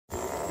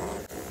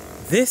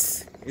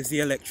This is the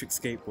electric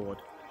skateboard.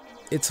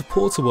 It's a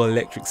portable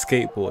electric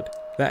skateboard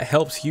that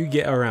helps you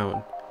get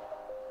around,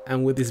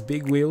 and with its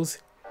big wheels,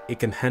 it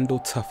can handle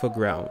tougher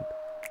ground.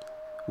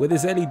 With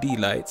its LED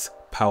lights,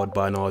 powered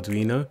by an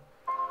Arduino,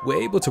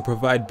 we're able to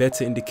provide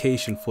better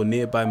indication for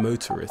nearby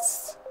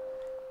motorists.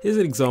 Here's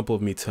an example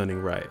of me turning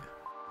right.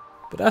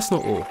 But that's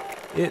not all.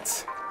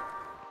 It's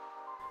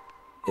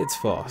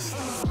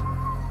fast.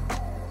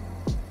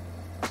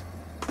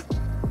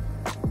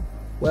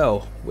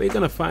 Well, we're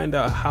gonna find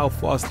out how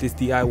fast this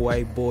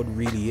DIY board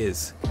really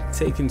is,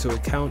 take into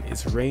account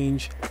its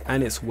range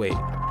and its weight.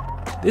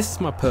 This is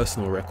my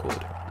personal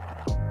record.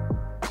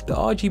 The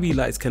RGB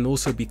lights can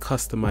also be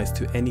customized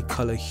to any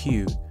color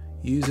hue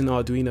using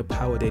Arduino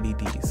powered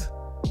LEDs.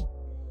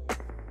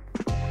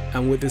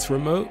 And with this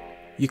remote,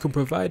 you can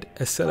provide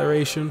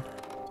acceleration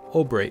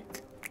or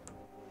brake.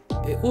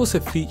 It also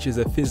features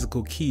a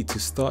physical key to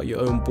start your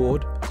own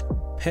board,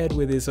 paired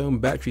with its own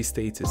battery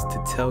status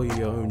to tell you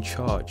your own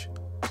charge.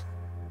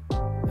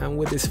 And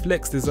with this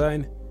flex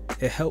design,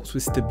 it helps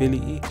with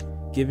stability,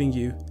 giving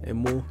you a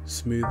more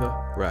smoother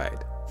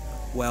ride.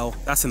 Well,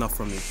 that's enough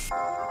from me.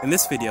 In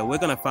this video, we're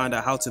going to find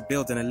out how to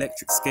build an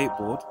electric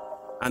skateboard,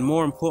 and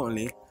more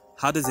importantly,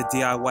 how does a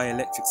DIY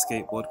electric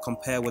skateboard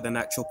compare with an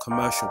actual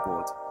commercial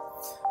board?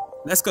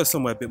 Let's go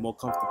somewhere a bit more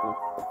comfortable.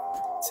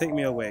 Take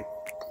me away.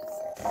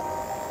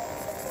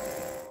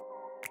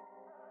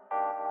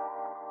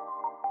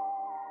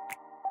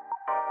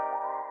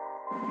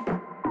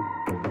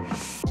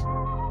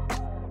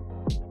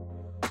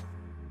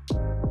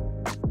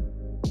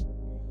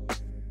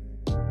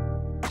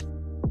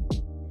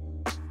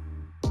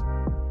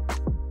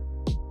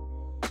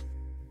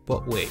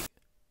 But wait,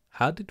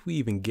 how did we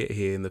even get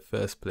here in the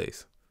first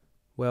place?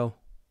 Well,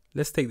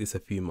 let's take this a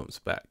few months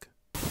back.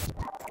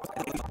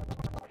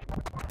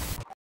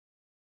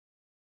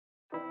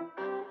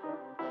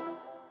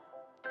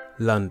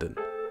 London,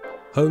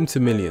 home to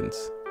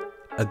millions.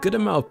 A good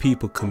amount of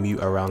people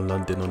commute around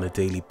London on a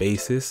daily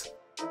basis,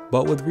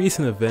 but with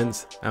recent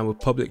events and with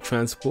public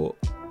transport,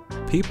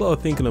 people are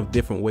thinking of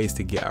different ways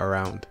to get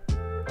around.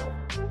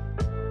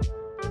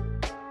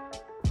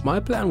 My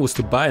plan was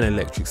to buy an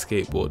electric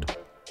skateboard,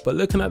 but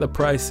looking at the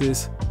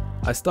prices,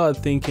 I started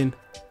thinking,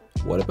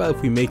 what about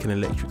if we make an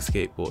electric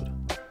skateboard?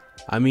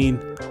 I mean,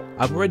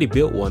 I've already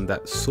built one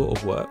that sort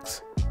of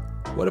works.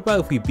 What about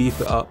if we beef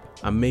it up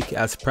and make it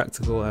as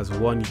practical as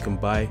one you can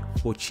buy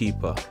for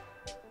cheaper?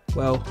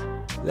 Well,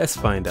 let's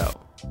find out.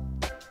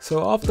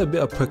 So after a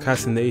bit of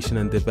procrastination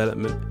and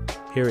development,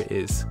 here it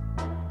is.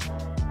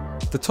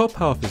 The top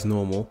half is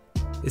normal,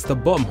 it's the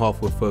bottom half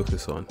we'll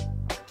focus on.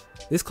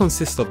 This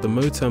consists of the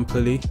motor and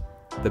pulley,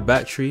 the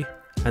battery,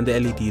 and the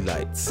LED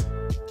lights.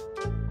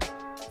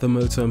 The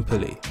motor and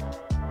pulley.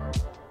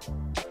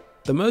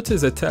 The motor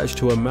is attached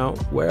to a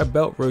mount where a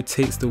belt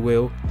rotates the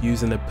wheel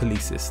using a pulley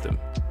system.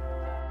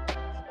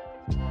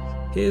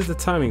 Here's the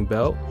timing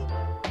belt,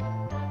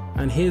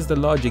 and here's the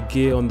larger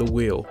gear on the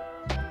wheel,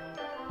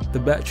 the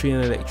battery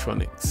and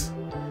electronics.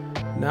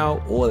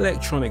 Now all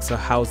electronics are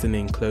housed in the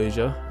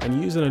enclosure,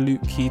 and using a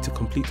loop key to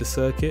complete the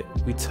circuit,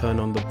 we turn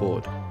on the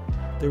board.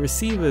 The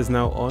receiver is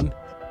now on,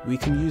 we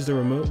can use the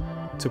remote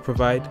to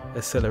provide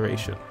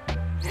acceleration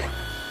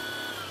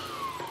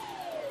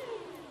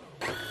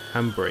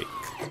and brake.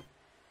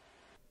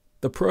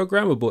 The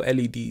programmable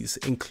LEDs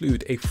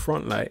include a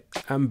front light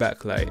and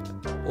back light,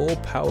 all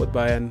powered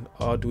by an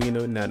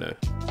Arduino Nano.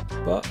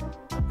 But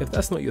if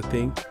that's not your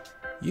thing,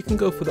 you can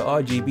go for the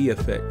RGB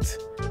effect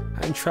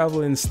and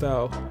travel in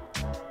style,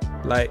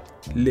 like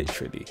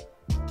literally.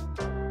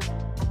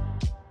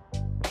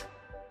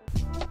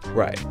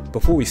 Right,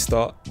 before we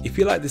start, if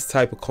you like this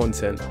type of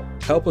content,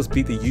 help us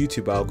beat the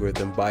YouTube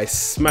algorithm by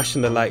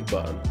smashing the like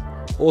button.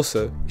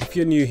 Also, if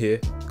you're new here,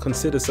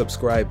 consider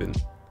subscribing.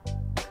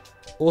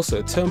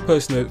 Also, turn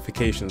post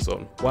notifications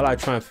on while I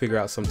try and figure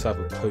out some type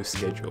of post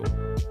schedule.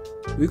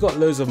 We've got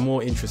loads of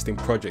more interesting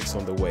projects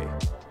on the way.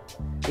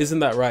 Isn't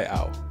that right,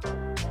 Al?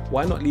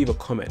 Why not leave a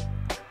comment?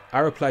 I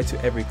reply to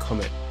every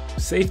comment.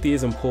 Safety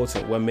is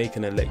important when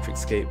making an electric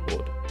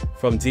skateboard,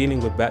 from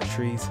dealing with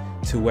batteries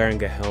to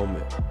wearing a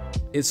helmet.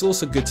 It's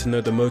also good to know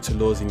the motor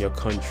laws in your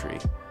country.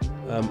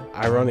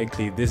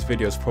 Ironically, this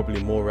video is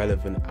probably more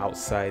relevant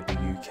outside the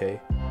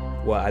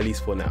UK, well, at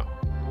least for now.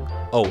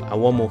 Oh,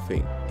 and one more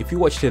thing, if you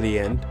watch to the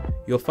end,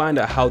 you'll find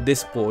out how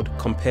this board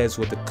compares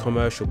with the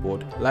commercial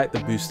board, like the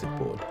boosted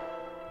board.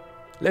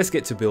 Let's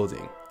get to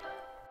building.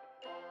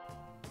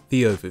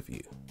 The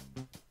overview.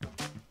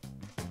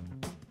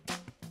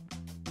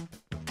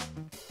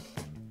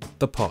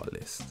 The part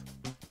list.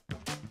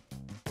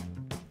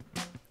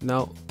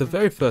 Now, the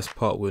very first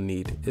part we'll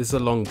need is a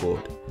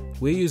longboard.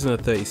 We're using a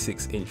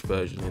 36-inch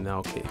version in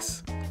our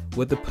case,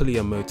 with the pulley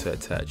and motor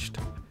attached.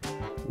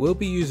 We'll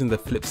be using the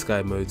flip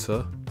sky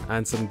motor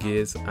and some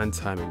gears and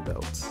timing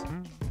belts.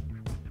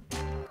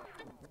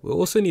 We'll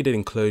also need an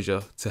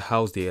enclosure to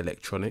house the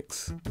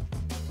electronics,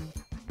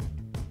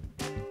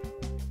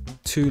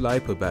 2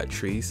 LiPo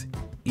batteries,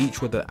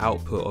 each with an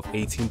output of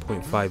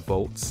 18.5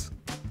 volts,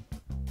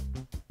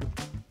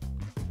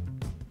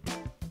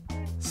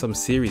 some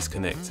series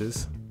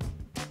connectors,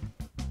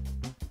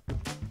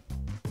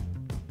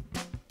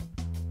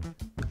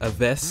 a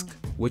VESC,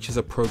 which is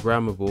a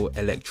programmable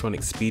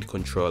electronic speed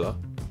controller.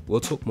 We'll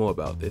talk more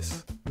about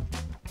this.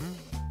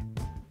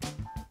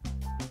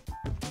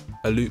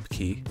 A loop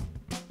key,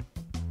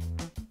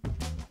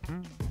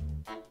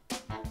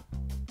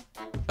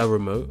 a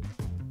remote,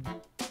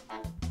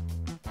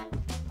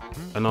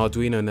 an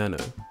Arduino Nano,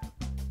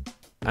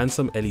 and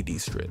some LED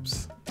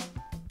strips.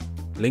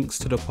 Links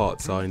to the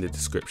parts are in the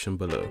description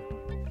below.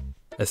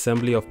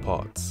 Assembly of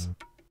parts.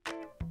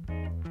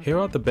 Here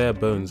are the bare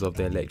bones of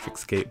the electric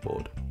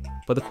skateboard,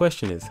 but the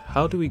question is,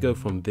 how do we go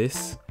from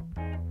this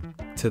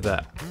to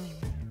that?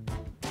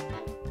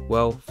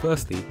 Well,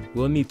 firstly,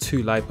 we'll need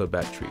two LiPo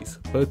batteries,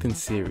 both in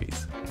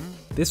series.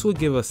 This will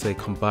give us a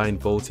combined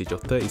voltage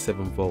of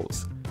 37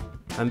 volts,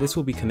 and this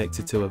will be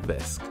connected to a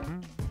VESC.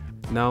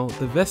 Now,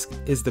 the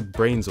VESC is the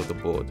brains of the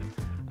board,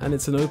 and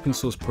it's an open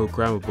source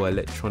programmable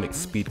electronic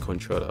speed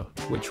controller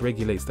which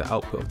regulates the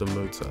output of the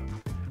motor.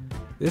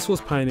 This was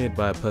pioneered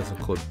by a person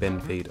called Ben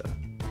Vader.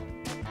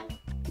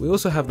 We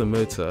also have the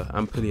motor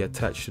and pulley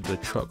attached to the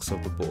trucks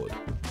of the board.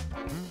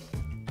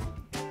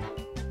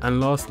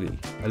 And lastly,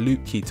 a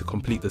loop key to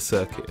complete the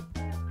circuit.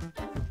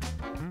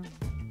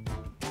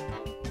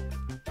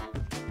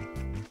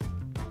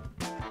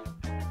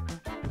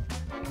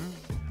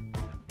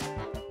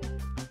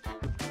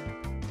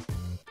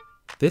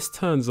 This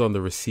turns on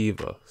the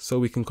receiver so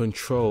we can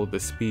control the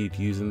speed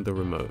using the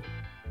remote.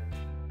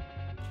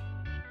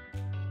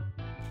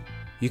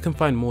 You can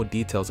find more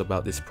details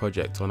about this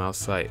project on our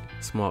site,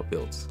 Smart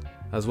Builds,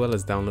 as well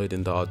as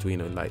downloading the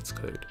Arduino Lights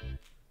code.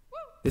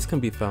 This can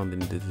be found in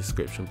the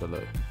description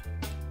below.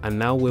 And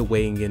now we're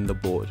weighing in the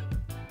board.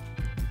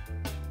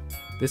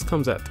 This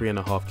comes at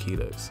 3.5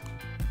 kilos.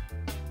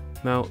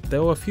 Now,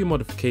 there were a few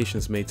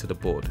modifications made to the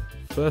board.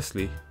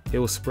 Firstly, it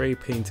was spray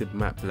painted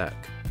matte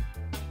black.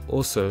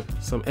 Also,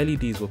 some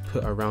LEDs were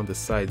put around the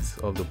sides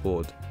of the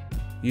board,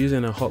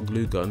 using a hot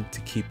glue gun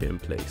to keep it in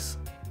place.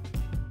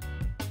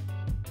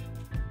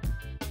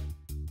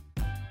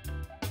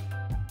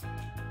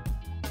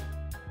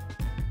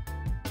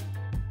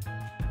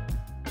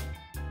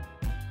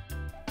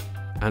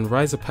 And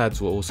riser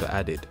pads were also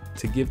added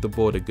to give the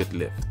board a good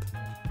lift.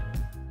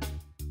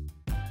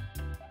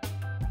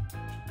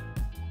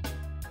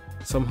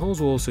 Some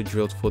holes were also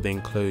drilled for the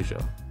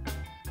enclosure.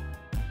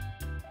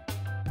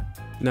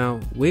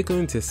 Now, we're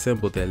going to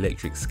assemble the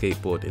electric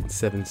skateboard in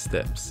 7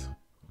 steps.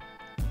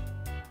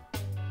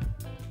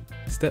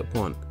 Step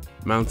 1.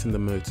 Mounting the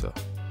motor.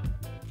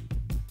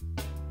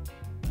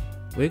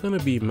 We're going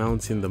to be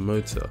mounting the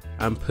motor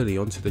and pulley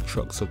onto the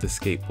trucks of the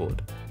skateboard.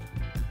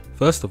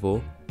 First of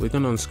all, we're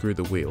going to unscrew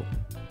the wheel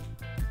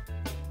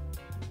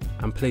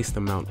and place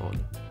the mount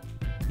on.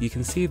 You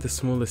can see the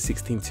smaller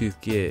 16-tooth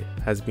gear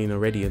has been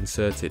already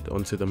inserted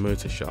onto the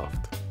motor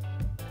shaft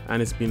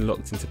and it's been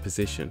locked into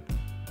position.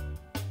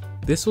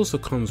 This also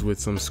comes with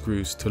some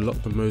screws to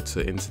lock the motor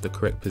into the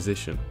correct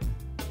position.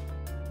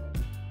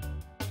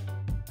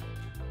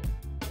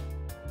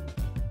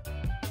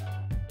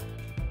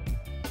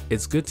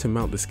 It's good to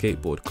mount the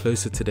skateboard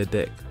closer to the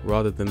deck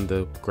rather than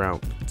the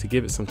ground to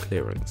give it some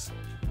clearance.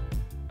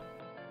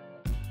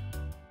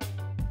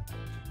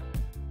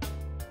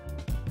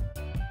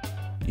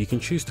 You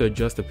can choose to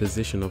adjust the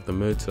position of the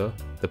motor,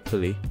 the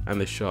pulley and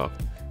the shaft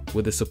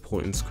with the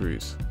supporting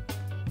screws.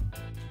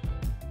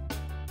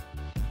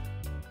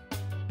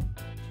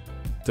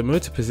 The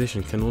motor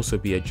position can also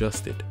be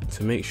adjusted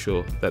to make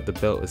sure that the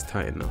belt is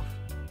tight enough.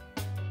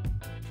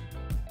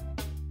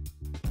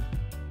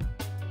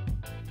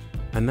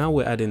 And now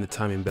we're adding the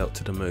timing belt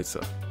to the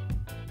motor.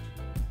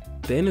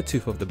 The inner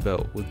tooth of the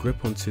belt will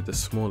grip onto the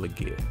smaller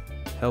gear,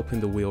 helping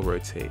the wheel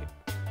rotate.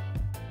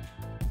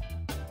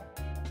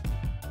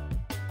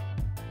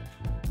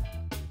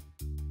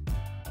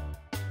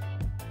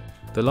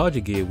 The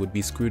larger gear would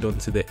be screwed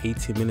onto the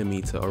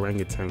 80mm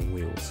orangutan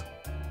wheels.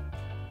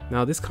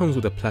 Now this comes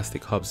with a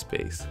plastic hub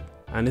space,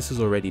 and this is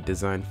already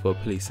designed for a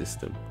pulley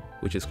system,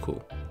 which is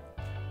cool.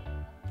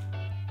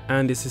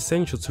 And it's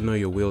essential to know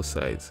your wheel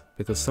size,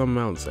 because some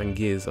mounts and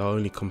gears are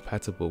only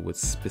compatible with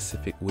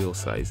specific wheel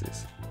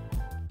sizes.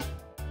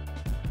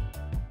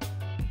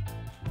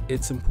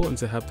 It's important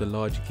to have the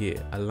large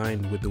gear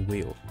aligned with the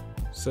wheel,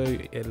 so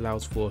it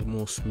allows for a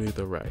more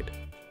smoother ride.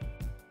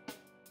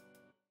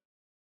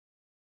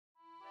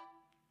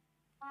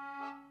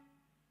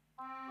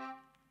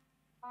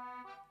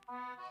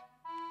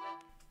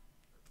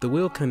 The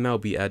wheel can now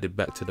be added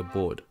back to the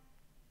board,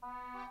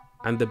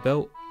 and the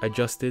belt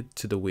adjusted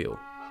to the wheel.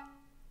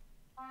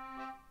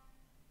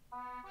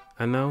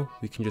 And now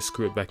we can just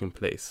screw it back in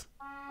place.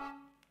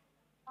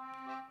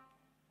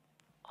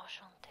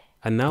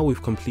 And now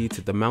we've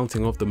completed the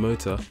mounting of the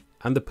motor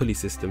and the pulley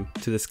system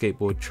to the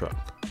skateboard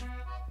truck.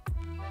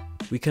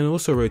 We can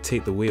also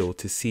rotate the wheel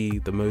to see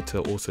the motor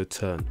also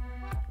turn.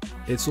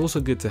 It's also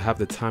good to have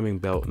the timing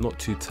belt not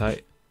too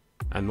tight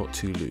and not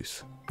too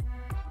loose.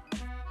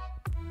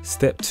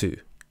 Step 2.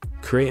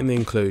 Creating the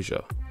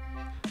enclosure.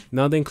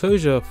 Now the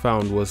enclosure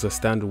found was a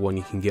standard one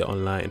you can get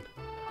online,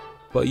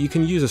 but you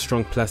can use a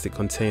strong plastic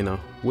container,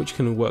 which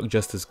can work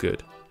just as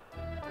good.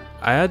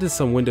 I added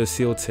some window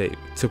seal tape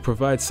to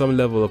provide some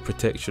level of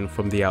protection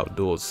from the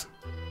outdoors.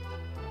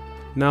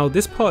 Now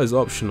this part is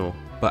optional,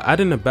 but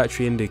adding a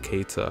battery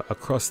indicator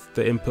across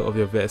the input of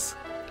your vest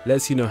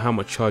lets you know how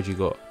much charge you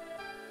got.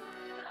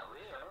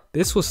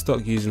 This was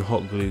stuck using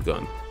hot glue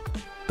gun.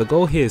 The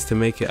goal here is to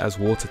make it as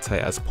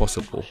watertight as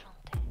possible.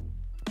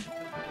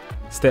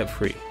 Step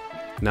 3.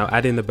 Now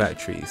add in the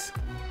batteries.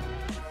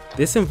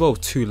 This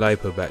involved 2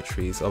 LiPo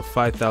batteries of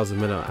 5000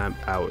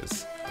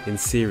 mAh in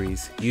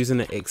series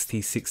using an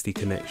XT60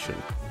 connection.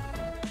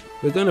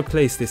 We're going to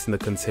place this in the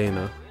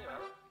container.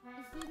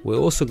 We're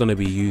also going to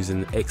be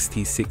using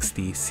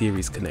XT60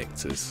 series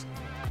connectors.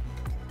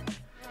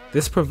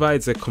 This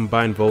provides a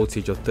combined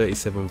voltage of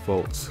 37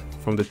 volts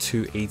from the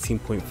 2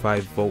 18.5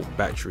 volt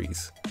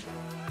batteries.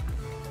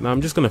 Now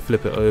I'm just going to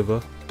flip it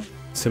over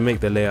to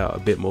make the layout a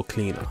bit more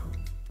cleaner.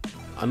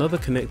 Another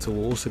connector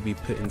will also be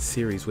put in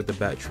series with the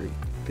battery.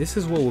 This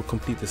is what will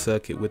complete the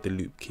circuit with the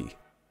loop key.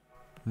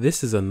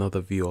 This is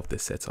another view of the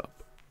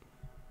setup.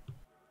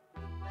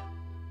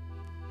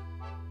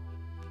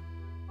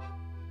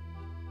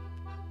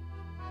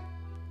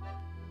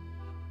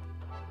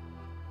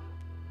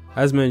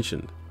 As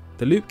mentioned,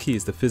 the loop key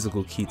is the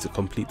physical key to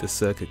complete the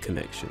circuit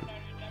connection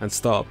and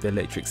start up the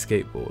electric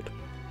skateboard.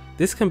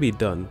 This can be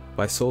done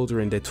by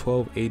soldering the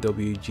 12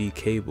 AWG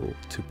cable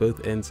to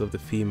both ends of the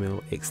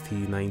female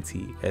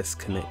XT90S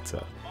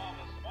connector.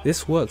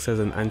 This works as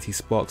an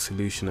anti-spark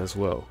solution as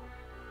well,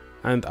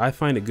 and I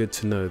find it good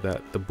to know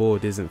that the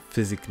board isn't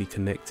physically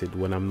connected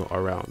when I'm not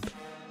around.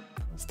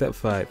 Step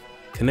 5.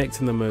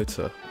 Connecting the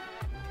motor.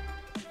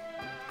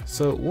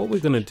 So what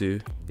we're going to do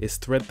is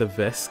thread the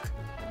vest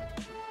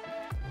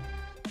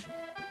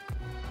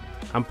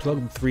and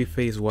plug the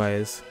 3-phase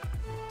wires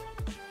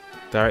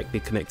directly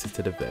connected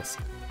to the vest.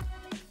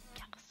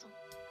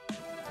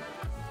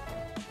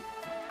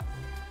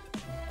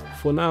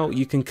 For now,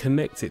 you can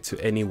connect it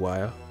to any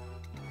wire,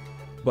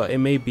 but it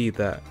may be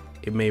that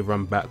it may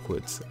run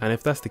backwards, and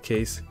if that's the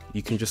case,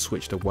 you can just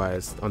switch the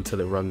wires until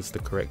it runs the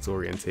correct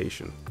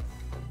orientation.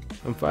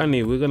 And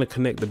finally, we're going to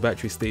connect the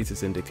battery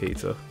status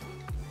indicator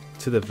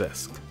to the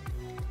vest.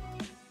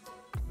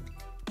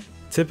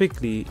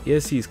 Typically,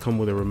 ESCs come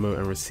with a remote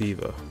and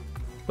receiver,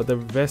 but the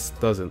vest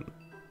doesn't.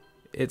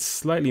 It's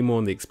slightly more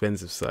on the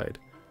expensive side,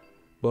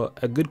 but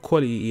a good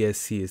quality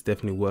ESC is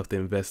definitely worth the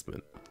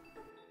investment.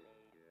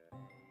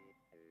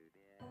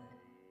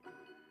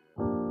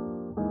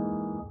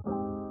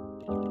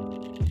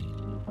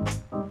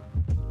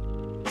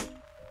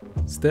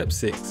 Step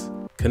 6.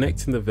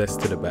 Connecting the vest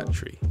to the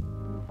battery.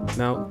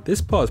 Now,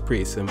 this part is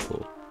pretty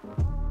simple.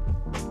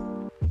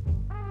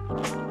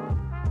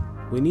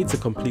 We need to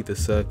complete the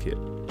circuit.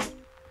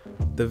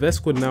 The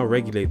vest would now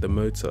regulate the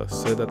motor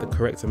so that the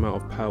correct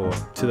amount of power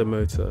to the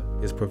motor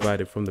is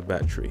provided from the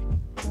battery.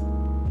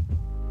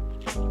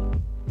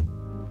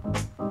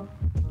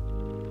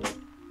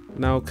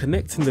 Now,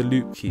 connecting the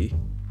loop key,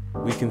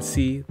 we can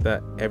see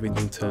that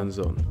everything turns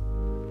on.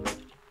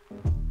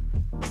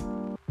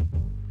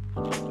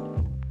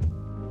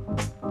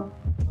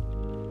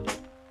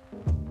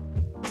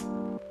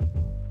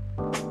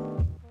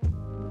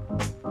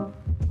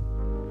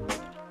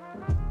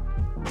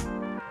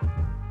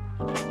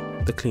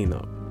 The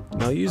cleanup.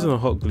 Now, using a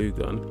hot glue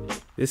gun,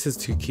 this is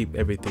to keep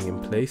everything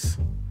in place.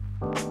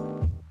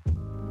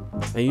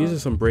 And using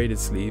some braided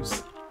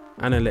sleeves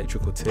and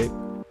electrical tape,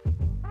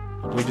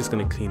 we're just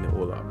going to clean it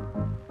all up.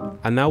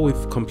 And now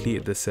we've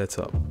completed the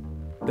setup,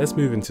 let's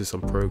move into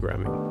some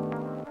programming.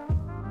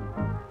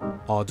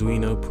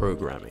 Arduino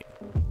programming.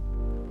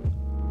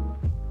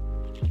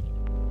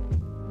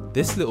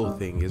 This little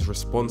thing is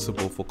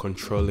responsible for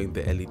controlling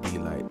the LED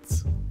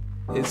lights.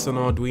 It's an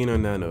Arduino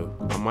Nano,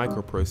 a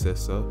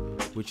microprocessor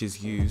which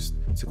is used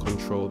to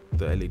control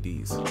the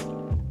LEDs.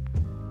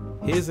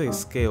 Here's a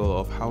scale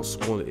of how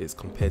small it is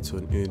compared to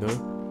an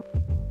Uno,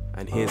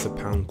 and here's a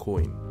pound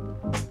coin.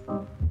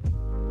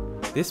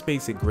 This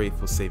makes it great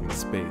for saving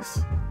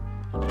space.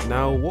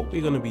 Now what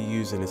we're going to be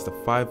using is the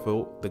 5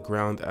 volt, the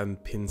ground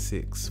and pin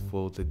 6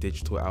 for the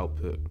digital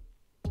output.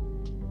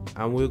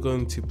 And we're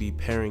going to be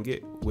pairing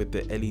it with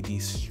the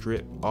LED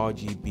strip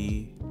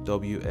RGB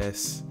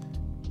WS.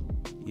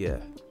 Yeah.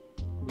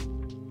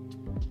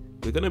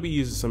 We're going to be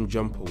using some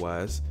jumper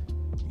wires,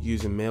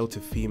 using male to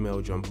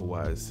female jumper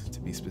wires to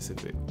be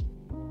specific.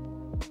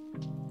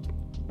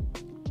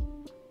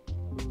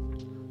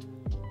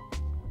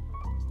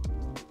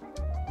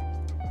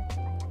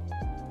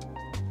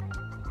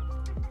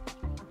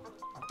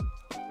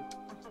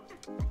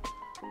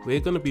 We're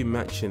going to be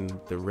matching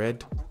the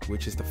red,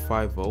 which is the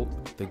 5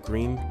 volt, the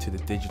green to the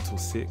digital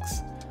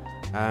 6,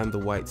 and the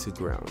white to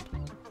ground.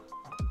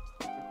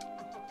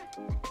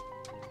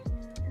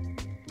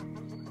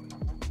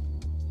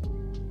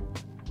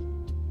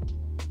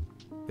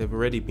 They've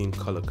already been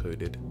color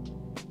coded.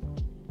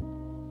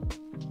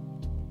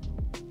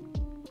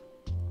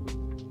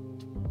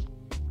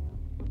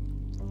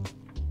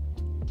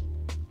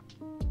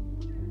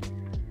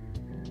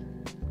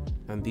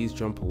 And and these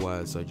jumper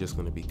wires are just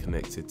going to be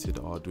connected to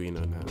the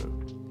Arduino Nano.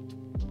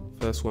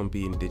 First one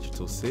being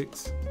digital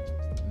 6.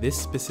 This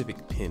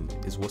specific pin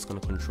is what's going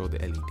to control the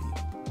LED.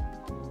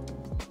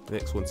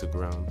 Next one to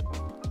ground.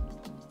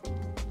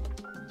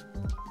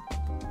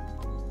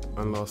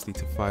 And lastly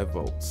to 5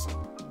 volts.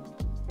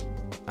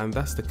 And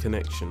that's the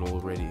connection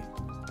already.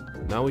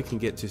 Now we can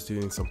get to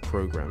doing some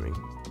programming.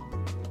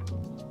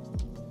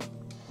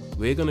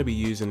 We're going to be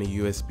using a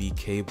USB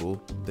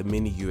cable, the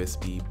mini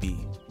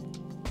USB-B.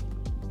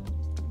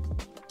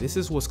 This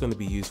is what's going to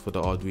be used for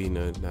the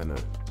Arduino Nano.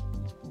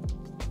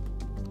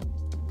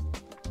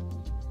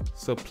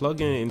 So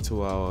plugging it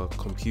into our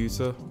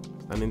computer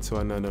and into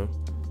our Nano,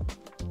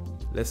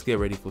 let's get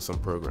ready for some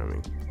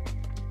programming.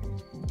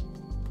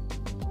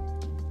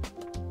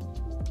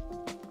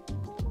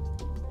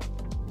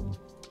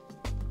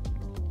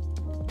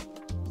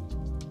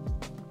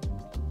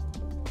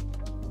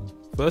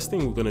 First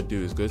thing we're going to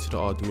do is go to the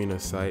Arduino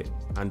site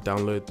and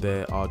download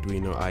their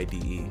Arduino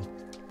IDE.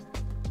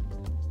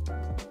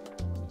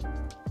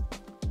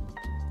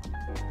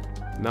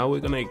 Now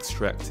we're going to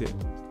extract it.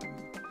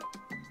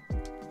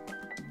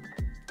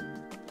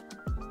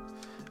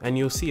 And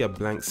you'll see a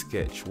blank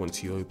sketch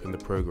once you open the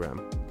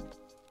program.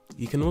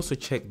 You can also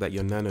check that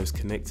your Nano is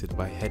connected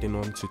by heading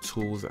on to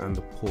Tools and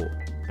the port,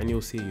 and you'll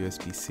see a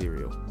USB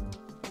serial.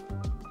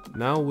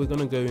 Now we're going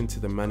to go into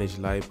the Manage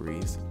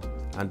Libraries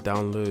and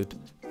download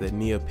the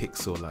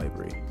NeoPixel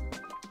library.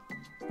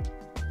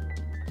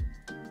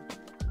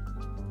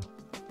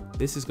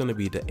 This is going to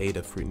be the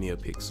Adafruit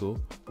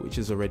NeoPixel, which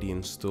is already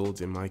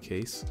installed in my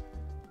case,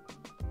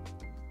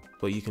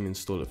 but you can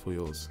install it for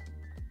yours.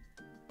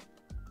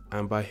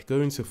 And by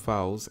going to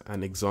Files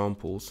and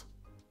Examples,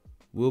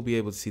 we'll be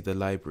able to see the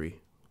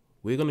library.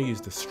 We're going to use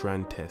the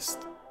strand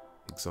test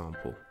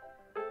example.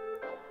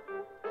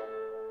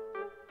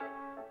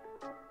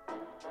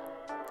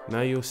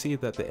 Now you'll see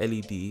that the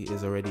LED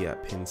is already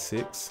at pin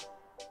 6,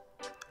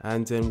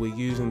 and then we're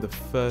using the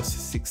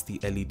first 60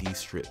 LED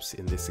strips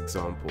in this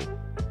example.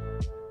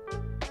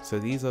 So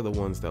these are the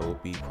ones that will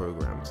be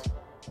programmed.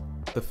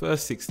 The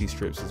first 60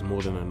 strips is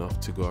more than enough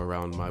to go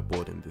around my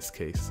board in this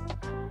case.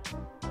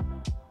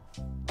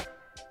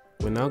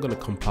 We're now going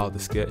to compile the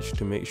sketch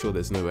to make sure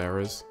there's no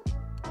errors,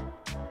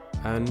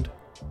 and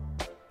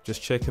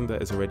just checking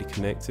that it's already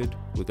connected,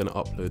 we're going to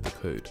upload the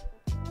code.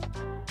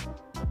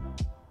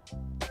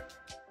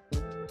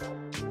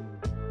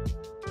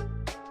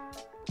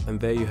 And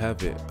there you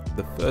have it.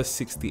 The first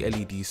 60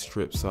 LED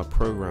strips are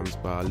programmed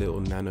by our little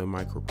Nano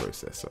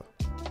microprocessor.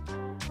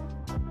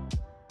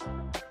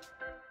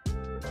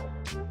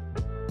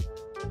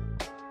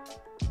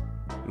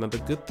 Now the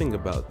good thing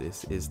about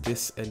this is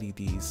these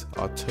LEDs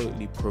are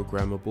totally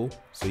programmable,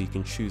 so you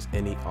can choose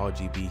any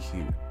RGB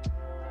hue.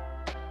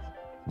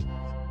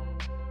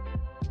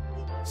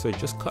 So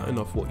just cutting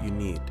off what you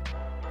need,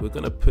 we're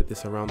going to put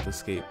this around the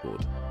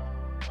skateboard.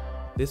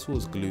 This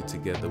was glued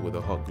together with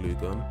a hot glue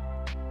gun.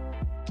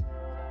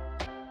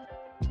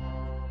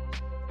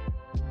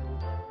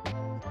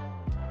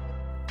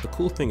 The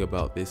cool thing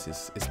about this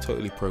is it's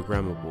totally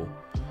programmable,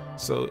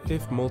 so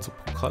if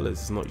multiple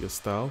colors is not your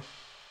style,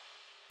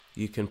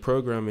 you can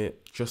program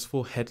it just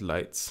for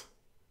headlights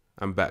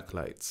and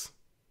backlights.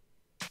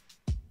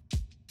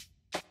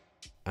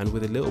 And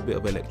with a little bit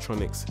of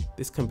electronics,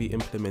 this can be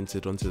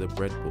implemented onto the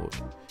breadboard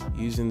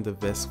using the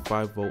VESC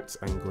 5 volts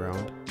and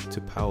ground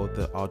to power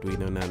the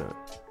Arduino Nano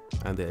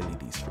and the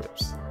LED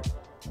strips.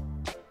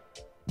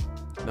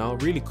 Now a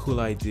really cool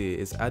idea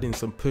is adding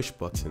some push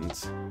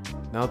buttons.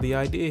 Now the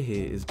idea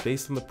here is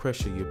based on the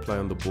pressure you apply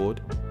on the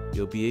board,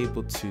 you'll be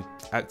able to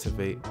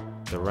activate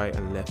the right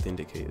and left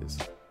indicators.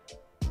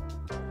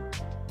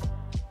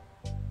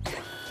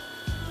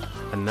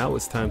 And now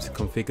it's time to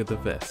configure the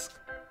VESC.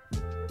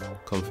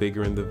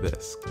 Configuring the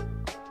VESC.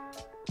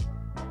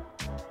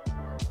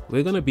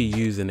 We're going to be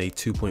using a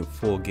 2.4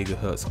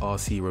 GHz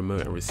RC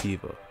remote and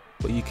receiver,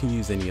 but you can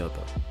use any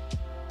other.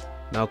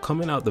 Now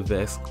coming out the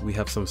VESC, we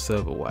have some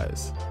server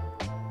wires.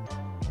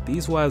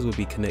 These wires will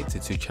be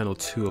connected to channel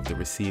 2 of the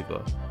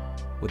receiver,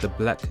 with a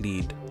black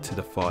lead to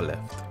the far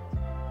left.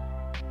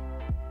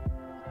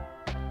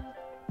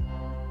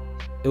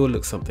 It will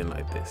look something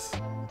like this.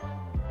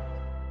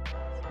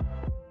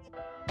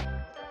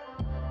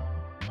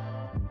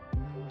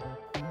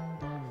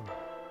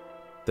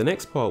 The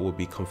next part will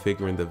be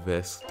configuring the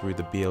VESC through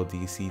the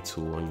BLDC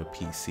tool on your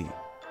PC.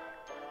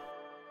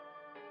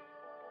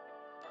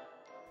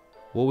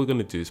 What we're going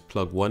to do is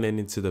plug one end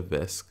into the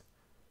VESC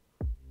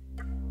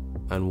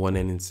and one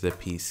end into the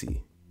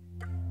PC.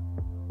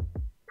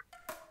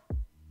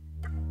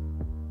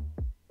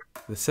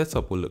 The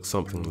setup will look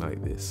something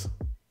like this.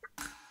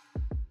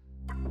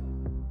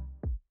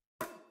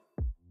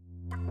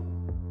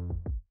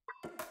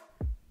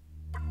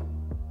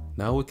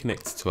 Now we're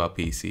connected to our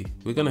PC,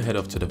 we're going to head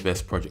off to the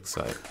VESC project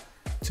site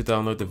to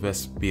download the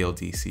VESC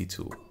BLDC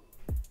tool.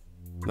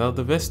 Now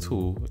the VESC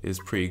tool is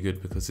pretty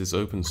good because it's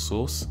open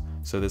source,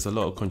 so there's a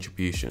lot of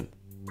contribution.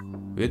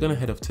 We're going to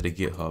head off to the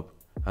GitHub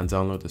and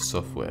download the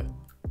software.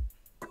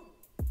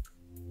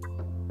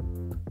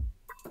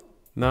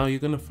 Now you're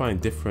going to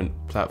find different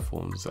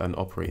platforms and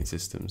operating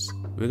systems.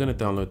 We're going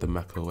to download the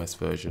macOS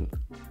version.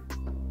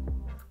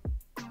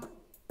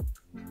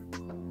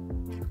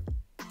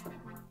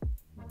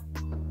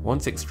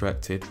 Once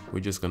extracted,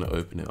 we're just going to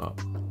open it up.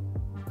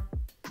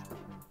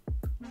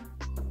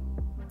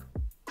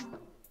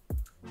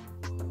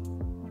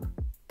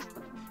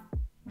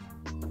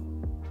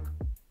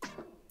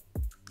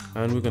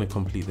 And we're going to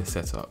complete the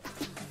setup.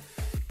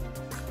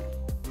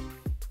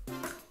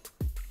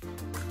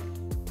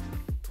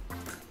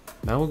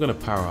 Now we're going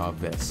to power our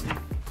vest.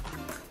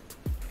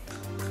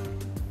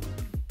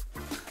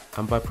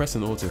 And by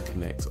pressing auto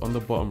connect, on the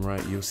bottom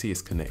right you'll see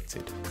it's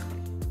connected.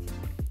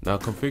 Now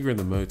configuring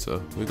the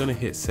motor, we're going to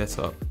hit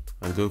setup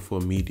and go for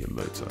a medium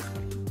motor.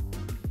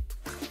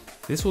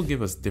 This will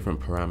give us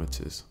different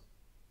parameters.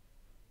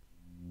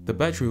 The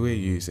battery we're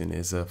using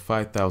is a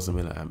 5000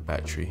 mAh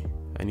battery,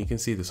 and you can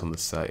see this on the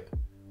site.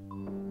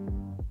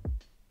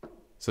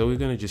 So we're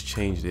going to just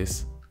change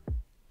this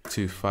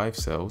to 5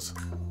 cells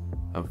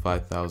and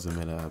 5000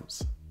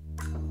 milliamps.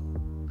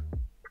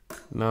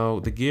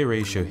 Now the gear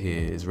ratio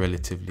here is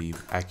relatively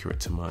accurate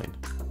to mine,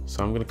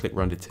 so I'm going to click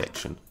run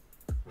detection.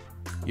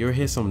 You'll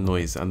hear some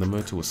noise and the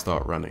motor will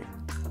start running.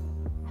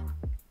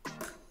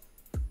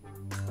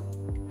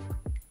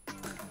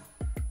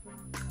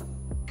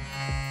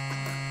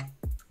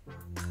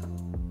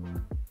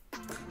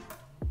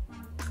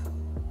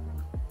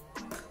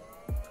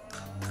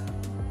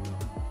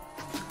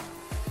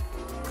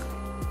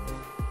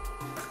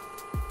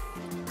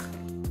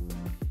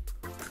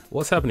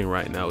 What's happening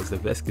right now is the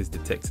vest is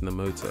detecting the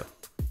motor,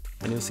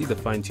 and you'll see the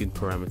fine-tuned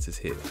parameters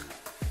here.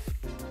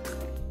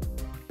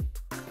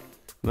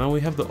 Now we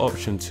have the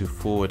option to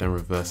forward and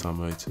reverse our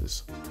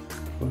motors.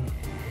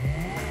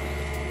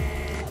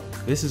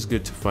 This is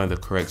good to find the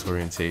correct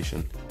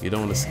orientation. You don't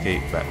want to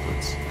skate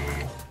backwards.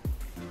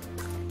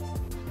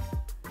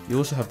 You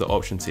also have the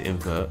option to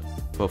invert,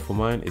 but for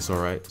mine it's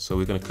alright, so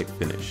we're going to click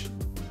finish.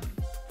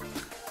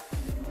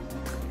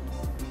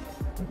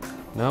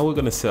 Now we're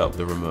going to set up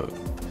the remote.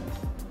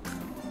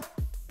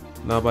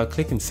 Now by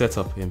clicking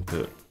setup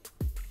input,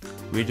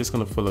 we're just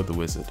going to follow the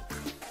wizard.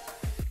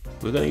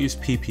 We're going to use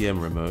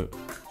PPM remote.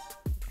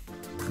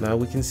 Now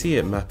we can see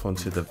it map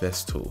onto the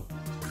vest tool,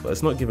 but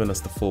it's not giving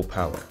us the full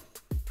power.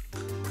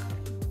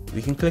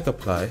 We can click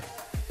apply,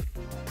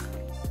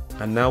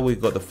 and now we've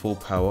got the full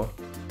power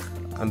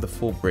and the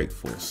full brake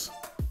force.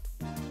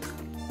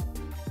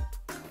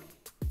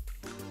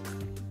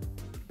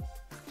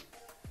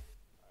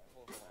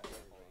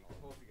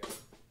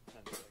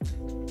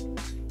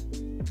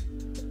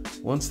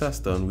 Once that's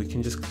done, we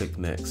can just click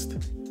next.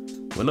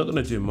 We're not going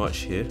to do much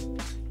here,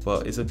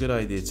 but it's a good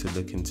idea to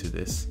look into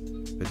this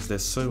because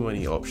there's so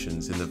many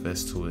options in the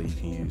vest tool that you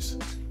can use.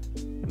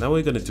 Now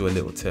we're going to do a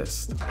little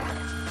test.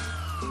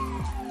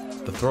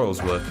 The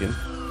throttle's working,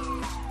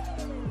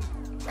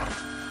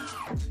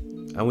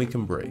 and we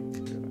can brake.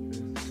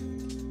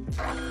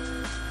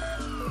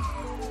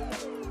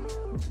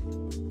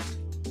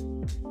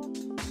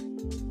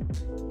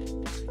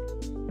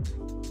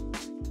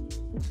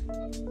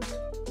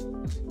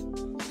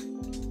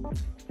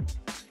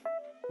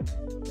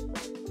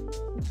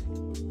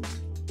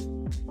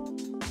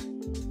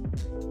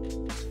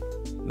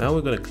 Now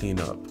we're going to clean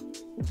up.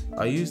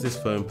 I use this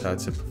foam pad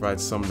to provide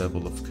some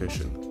level of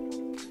cushion.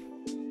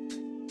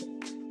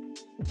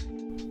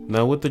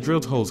 Now with the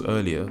drilled holes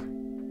earlier,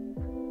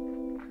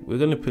 we're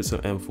going to put some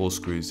M4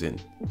 screws in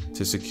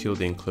to secure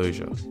the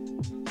enclosure.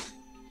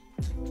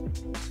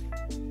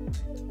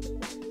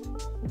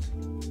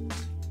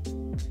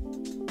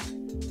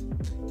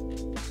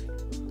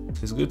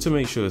 It's good to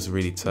make sure it's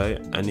really tight,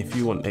 and if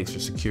you want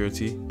extra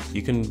security,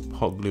 you can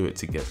hot glue it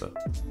together.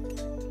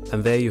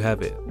 And there you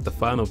have it, the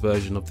final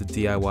version of the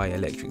DIY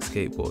electric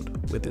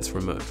skateboard with its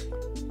remote.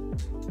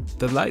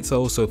 The lights are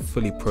also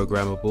fully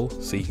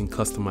programmable, so you can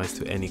customize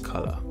to any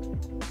color.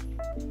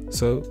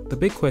 So the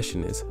big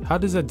question is, how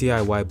does a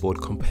DIY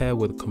board compare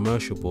with a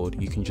commercial board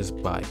you can just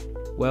buy?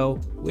 Well,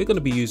 we're going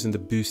to be using the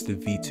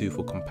boosted V2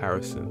 for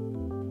comparison.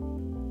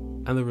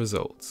 And the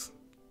results.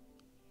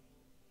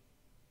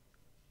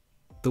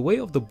 The weight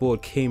of the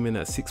board came in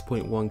at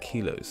 6.1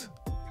 kilos.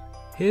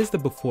 Here's the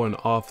before and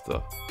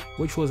after,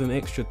 which was an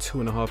extra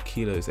 2.5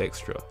 kilos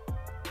extra.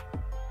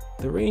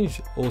 The range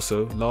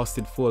also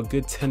lasted for a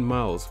good 10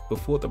 miles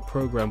before the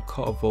program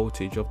cut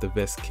voltage of the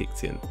vest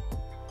kicked in.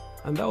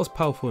 And that was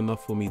powerful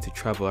enough for me to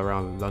travel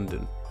around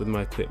London with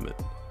my equipment.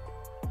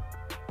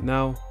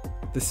 Now,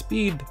 the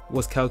speed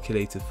was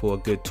calculated for a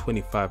good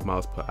 25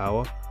 miles per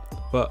hour,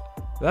 but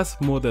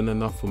that's more than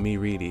enough for me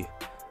really.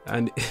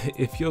 And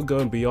if you're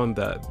going beyond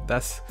that,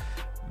 that's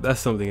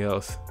something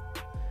else.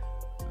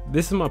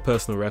 This is my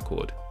personal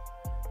record.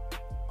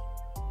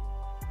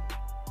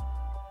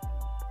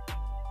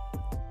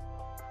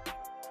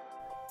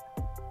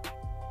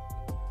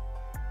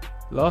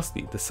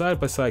 Lastly, the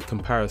side-by-side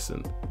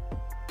comparison.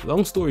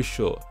 Long story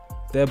short,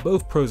 they're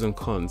both pros and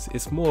cons,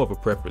 it's more of a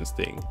preference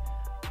thing.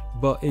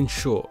 But in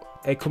short,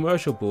 a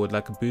commercial board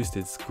like a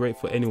boosted is great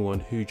for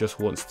anyone who just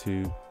wants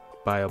to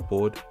buy a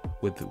board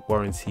with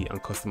warranty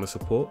and customer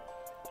support.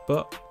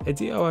 but a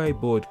DIY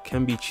board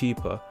can be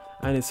cheaper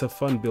and it's a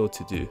fun build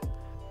to do.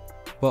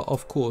 But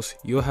of course,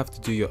 you'll have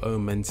to do your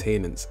own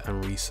maintenance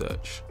and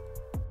research.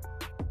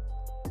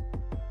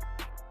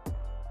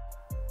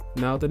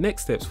 Now the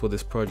next steps for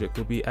this project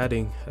will be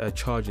adding a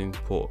charging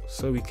port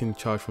so we can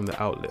charge from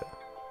the outlet.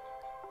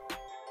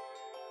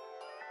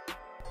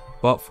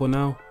 But for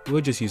now,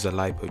 we'll just use a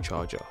LiPo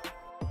charger.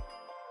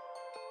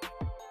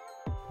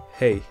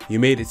 Hey, you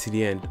made it to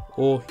the end,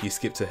 or you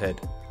skipped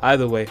ahead.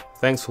 Either way,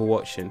 thanks for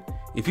watching.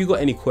 If you got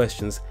any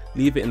questions,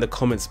 leave it in the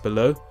comments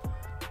below.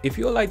 If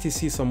you'd like to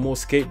see some more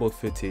skateboard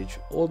footage,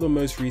 or the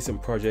most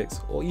recent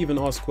projects, or even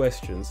ask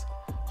questions,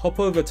 hop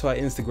over to our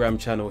Instagram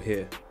channel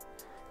here,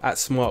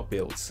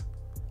 @SmartBuilds.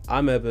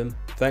 I'm Evan,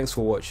 thanks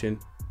for watching,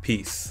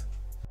 peace.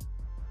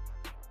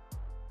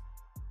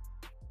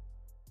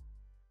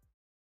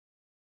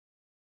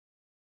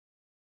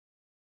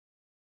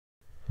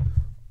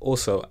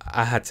 Also,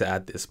 I had to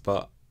add this,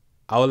 but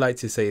I would like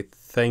to say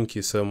thank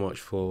you so much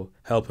for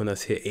helping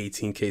us hit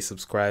 18k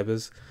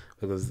subscribers,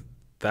 because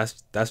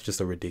that's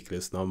just a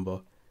ridiculous number.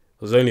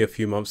 It was only a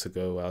few months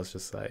ago where I was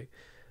just like,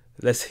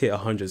 let's hit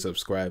 100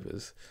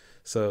 subscribers.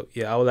 So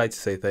yeah, I would like to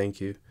say thank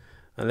you,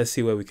 and let's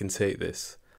see where we can take this.